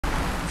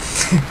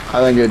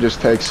I think it just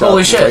takes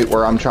Holy up shit. right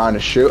where I'm trying to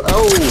shoot.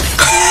 Oh!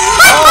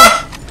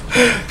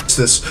 What's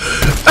this?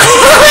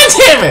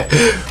 Damn it!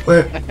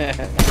 Wait.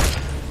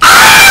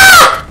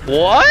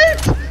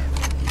 What?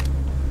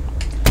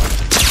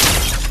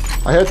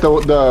 I hit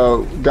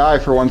the guy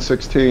for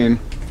 116.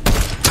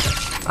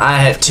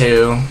 I hit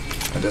 2.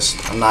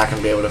 I'm not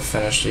gonna be able to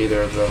finish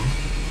either of them.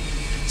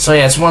 So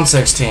yeah, it's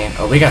 116.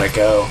 Oh, we gotta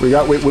go. We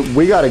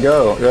gotta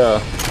go.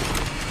 Yeah.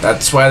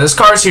 That's why this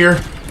car's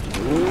here.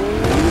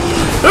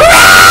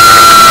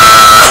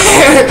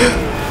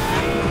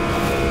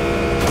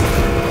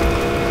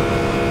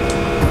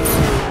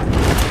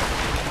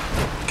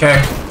 Okay.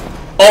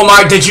 Oh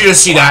my! Did you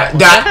just see that?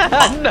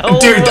 No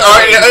dude.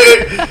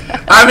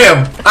 I'm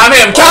him.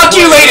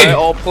 Calculated.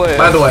 All planned.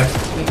 By the way.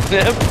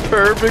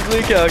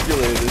 Perfectly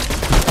calculated.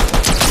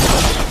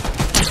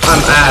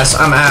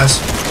 I'm ass.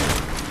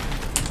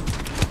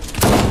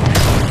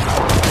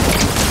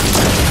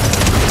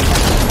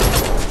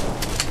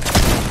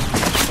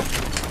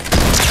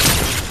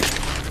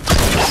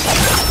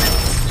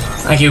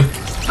 Thank you.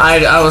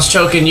 I was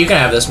choking. You can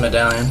have this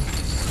medallion.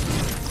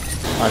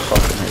 I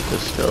fucking hate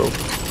this scope.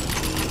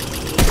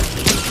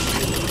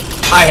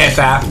 I hit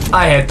that.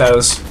 I hit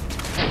those.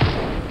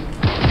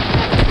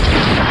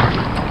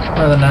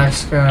 Where the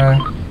next guy?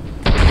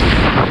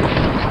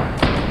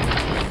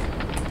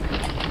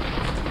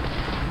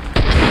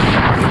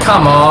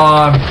 Come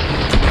on.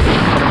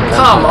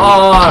 Come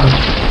on.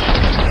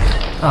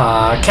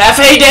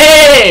 Cafe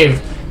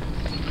Dave!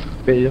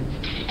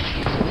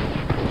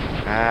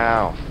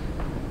 Ow.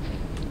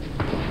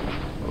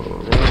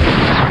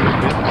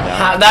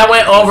 That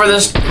went over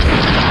this.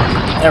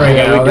 There we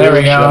go. There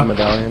we go.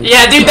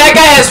 Yeah, dude, that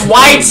guy has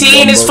YT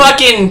in his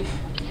fucking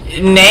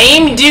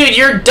name. Dude,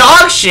 you're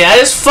dog shit. I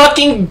just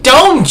fucking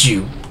domed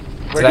you.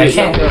 I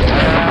can't.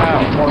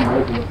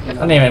 I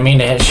didn't even mean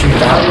to shoot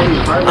that.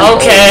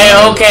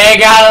 Okay,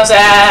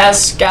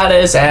 got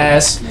his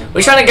ass.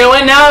 We trying to go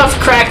in now? I've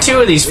cracked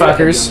 2 of these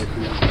fuckers.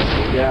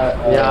 Yeah,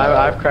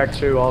 I've cracked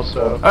 2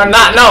 also. Or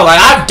not, no, like,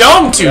 I've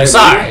domed 2.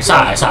 Sorry.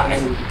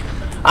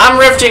 I'm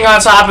rifting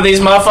on top of these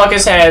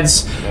motherfuckers'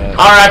 heads.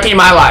 R.I.P.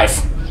 my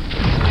life.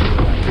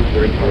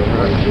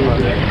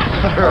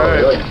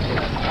 Alright.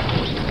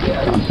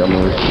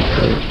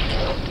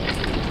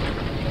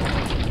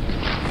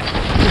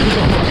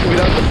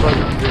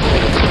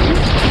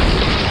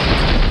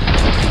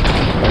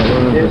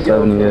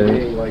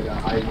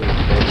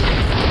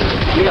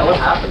 Yeah, what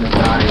happened to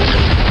that?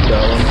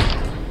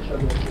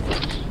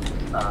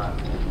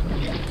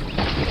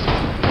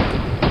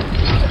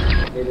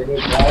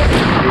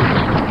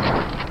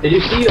 Did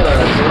you see the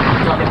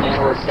fucking man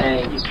was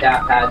saying he's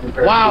stat pads and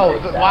Wow!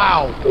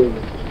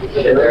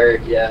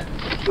 Yeah.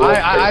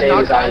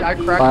 I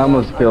cracked. I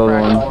almost killed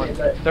one.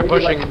 They're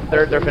pushing.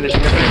 They're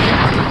finishing.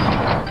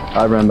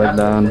 I ran back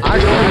down.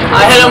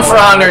 I hit him for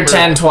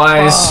 110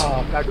 twice.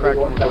 Oh, I cracked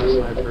one with a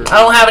sniper. I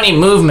don't have any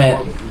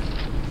movement.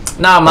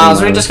 Nah,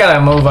 Miles, we just gotta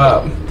move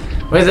up.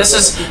 Wait, this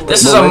is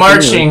a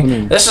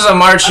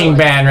marching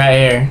band right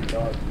here.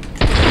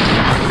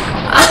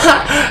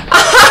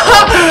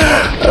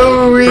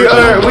 Oh,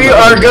 we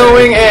are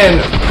going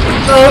in.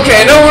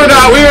 Okay, no, we're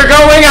not. We are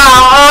going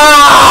out.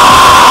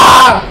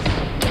 Ah!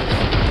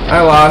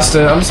 I lost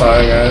it. I'm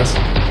sorry, guys.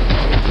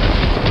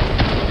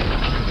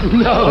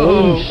 No.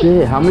 Oh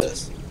shit! How many?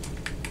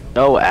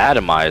 No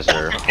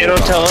atomizer. It'll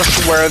tell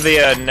us where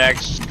the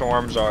next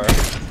storms are.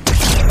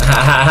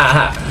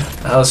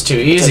 That was too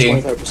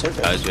easy.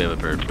 Guys, we have a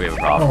Where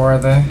problem. were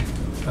they?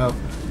 Oh.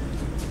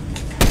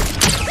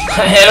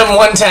 I hit him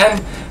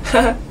 110.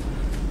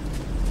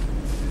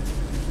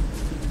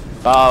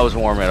 Oh, I was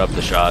warming up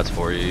the shots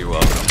for you. You're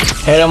welcome.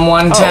 Hit him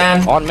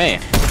 110. Oh, on me.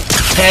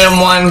 Hit him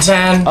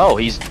 110. Oh,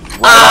 he's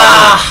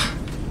Ah!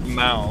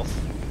 Mouth.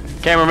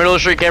 Camera middle of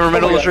the street. Camera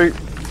middle of the street.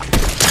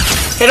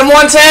 Hit him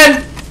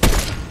 110.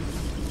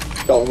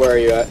 Don't where are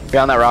you at?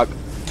 Behind that rock.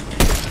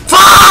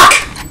 Fuck!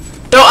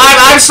 No,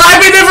 I'm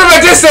sniping them from a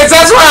distance.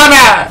 That's where I'm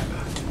at.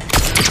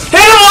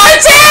 Hit him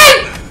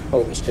 110.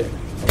 Holy shit.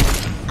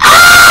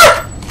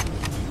 Ah!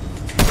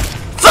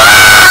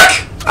 Fuck!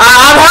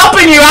 I'm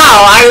helping you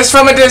out. I was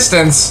from a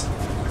distance.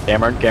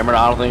 Cameron,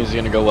 I don't think this is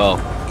gonna go well.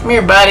 Come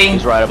here, buddy.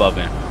 He's right above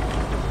me.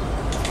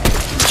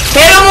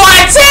 Hit him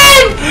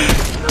 110.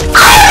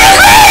 I'm the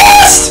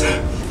greatest.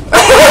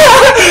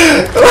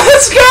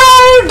 Let's go,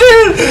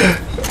 dude.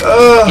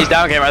 He's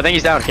down, Cameron. I think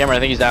he's down. Cameron, I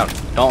think he's down.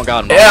 Don't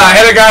got him. Yeah, I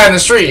hit a guy in the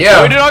street. Yeah.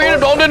 No, we did not get him.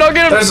 Dalton did not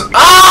get him. There's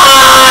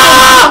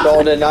ah!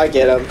 Sold did not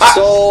get him.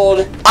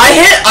 Sold. I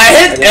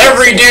hit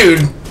every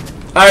dude.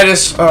 I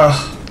just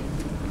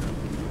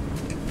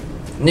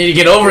need to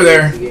get over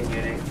there.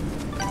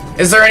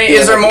 Is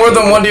there more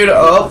than one dude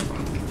up?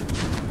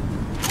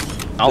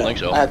 I don't think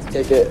so. I have to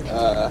take it.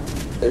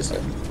 There's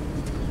a.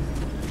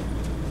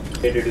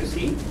 Enter to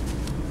C.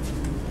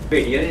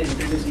 Wait, you didn't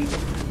enter to C?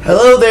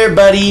 Hello there,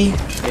 buddy.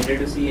 Enter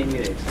to C and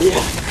unit.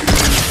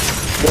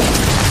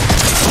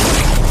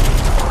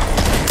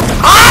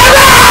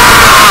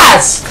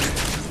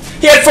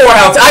 He had 4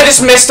 health. I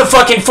just missed the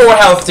fucking 4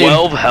 health, dude.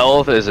 12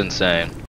 health is insane.